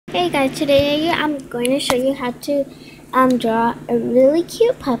Hey guys, today I'm going to show you how to draw a really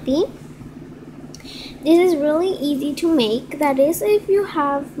cute puppy. This is really easy to make, that is if you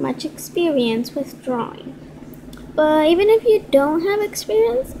have much experience with drawing. But even if you don't have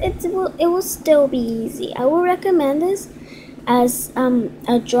experience, it will still be easy. I will recommend this as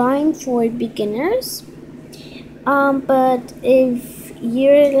a drawing for beginners. But if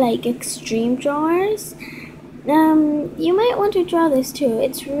you're like extreme drawers, you might want to draw this too.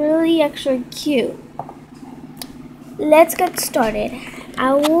 It's really extra cute. Let's get started.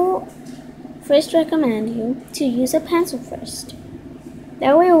 I will first recommend you to use a pencil first.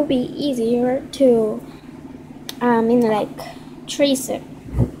 That way it will be easier to trace it.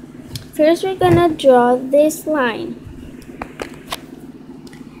 First we're gonna draw this line.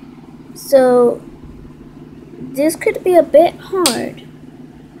 So this could be a bit hard.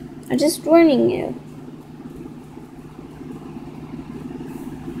 I'm just warning you.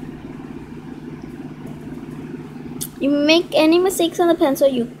 You make any mistakes on the pencil,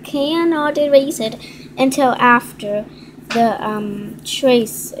 you cannot erase it until after the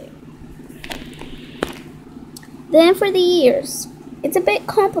tracing. Then for the ears, it's a bit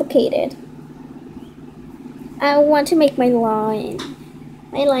complicated. I want to make my line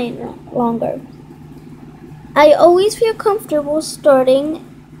longer. I always feel comfortable starting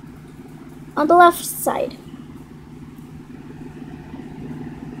on the left side.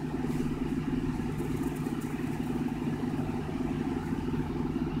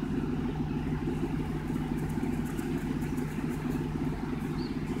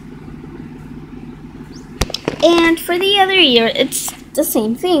 And for the other ear, it's the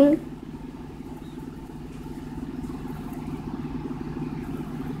same thing.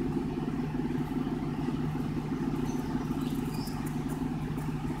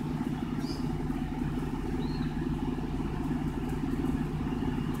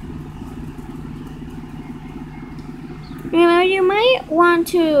 You might want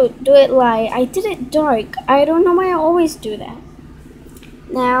to do it light. I did it dark. I don't know why I always do that.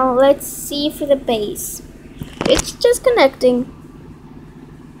 Now let's see for the base. It's just connecting.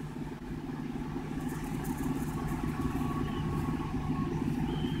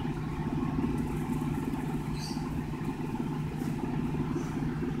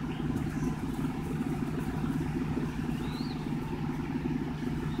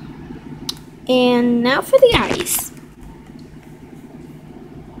 And now for the eyes.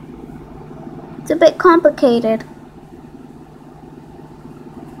 It's a bit complicated.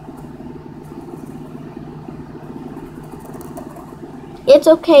 It's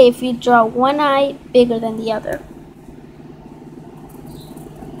okay if you draw one eye bigger than the other.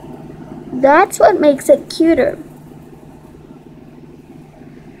 That's what makes it cuter.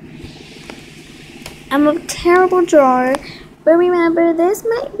 I'm a terrible drawer, but remember, this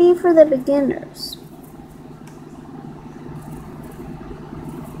might be for the beginners.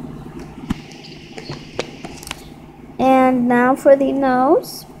 And now for the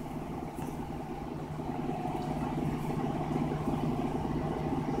nose.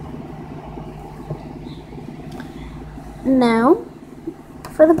 Now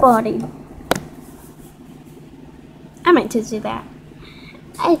for the body. I meant to do that.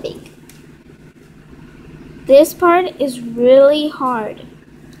 I think this part is really hard.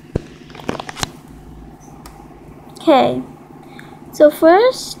 Okay, so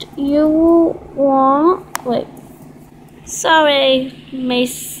first you will want, sorry,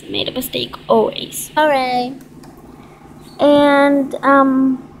 made a mistake always. Sorry. And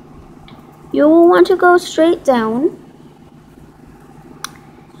you will want to go straight down,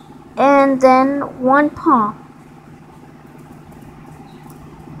 and then one paw.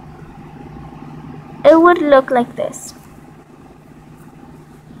 It would look like this.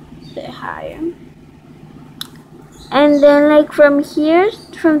 A bit higher. And then like from here,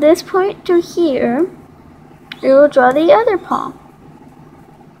 from this point to here, you will draw the other paw.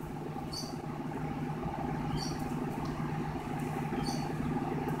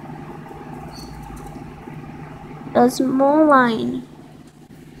 A small line.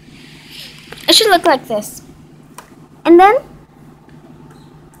 It should look like this. And then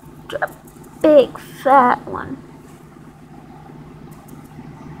draw a big fat one.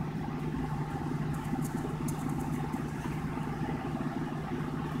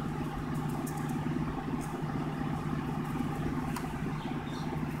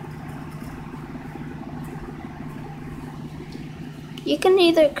 You can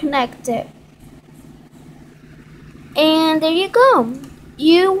either connect it. And there you go.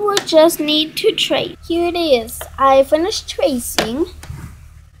 You would just need to trace. Here it is. I finished tracing.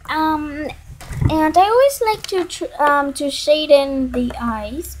 And I always like to shade in the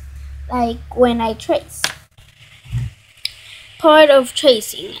eyes. like when I trace. Part of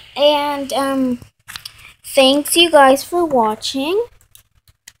tracing. And thanks you guys for watching.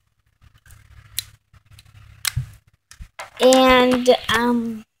 And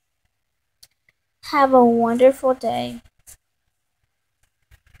have a wonderful day.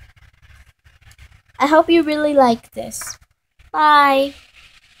 I hope you really like this. Bye.